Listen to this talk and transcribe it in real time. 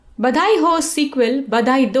Badhai Ho's sequel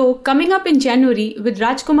Badhai Do coming up in January with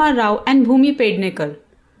Rajkumar Rao and Bhumi Pednekar.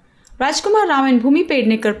 Rajkumar Rao and Bhumi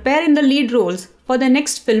Pednekar pair in the lead roles for the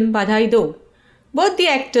next film Badhai Do. Both the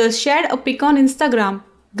actors shared a pic on Instagram,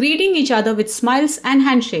 greeting each other with smiles and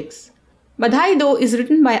handshakes. Badhai Do is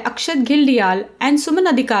written by Akshat Ghildiyal and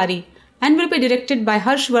Suman Adhikari and will be directed by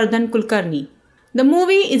Harshvardhan Kulkarni. The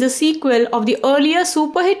movie is a sequel of the earlier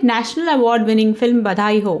super-hit national award-winning film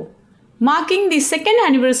Badhai Ho. Marking the second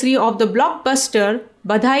anniversary of the blockbuster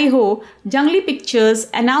Badhai Ho, Junglee Pictures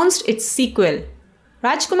announced its sequel.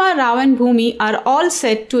 Rajkumar Rao and Bhumi are all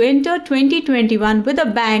set to enter 2021 with a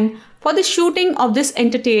bang for the shooting of this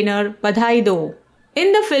entertainer Badhai Do.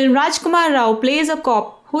 In the film, Rajkumar Rao plays a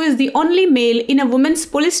cop who is the only male in a women's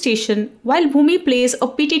police station, while Bhumi plays a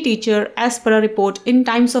PT teacher as per a report in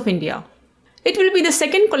Times of India. It will be the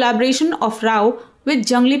second collaboration of Rao with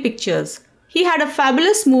Junglee Pictures. He had a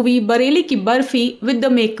fabulous movie Bareli Ki Barfi with the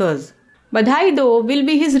makers. Badhai Do will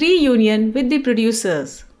be his reunion with the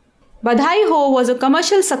producers. Badhai Ho was a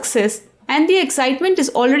commercial success and the excitement is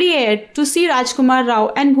already aired to see Rajkumar Rao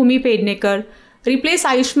and Bhumi Pednekar replace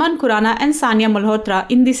Ayushmann Khurrana and Sania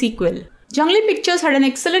Malhotra in the sequel. Junglee Pictures had an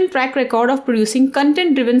excellent track record of producing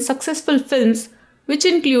content-driven successful films which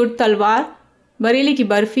include Talwar, Bareli Ki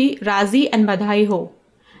Barfi, Razi and Badhai Ho.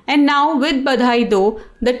 And now with Badhai Do,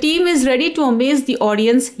 the team is ready to amaze the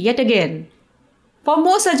audience yet again. For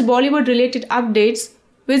more such Bollywood related updates,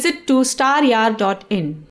 visit to staryar.in.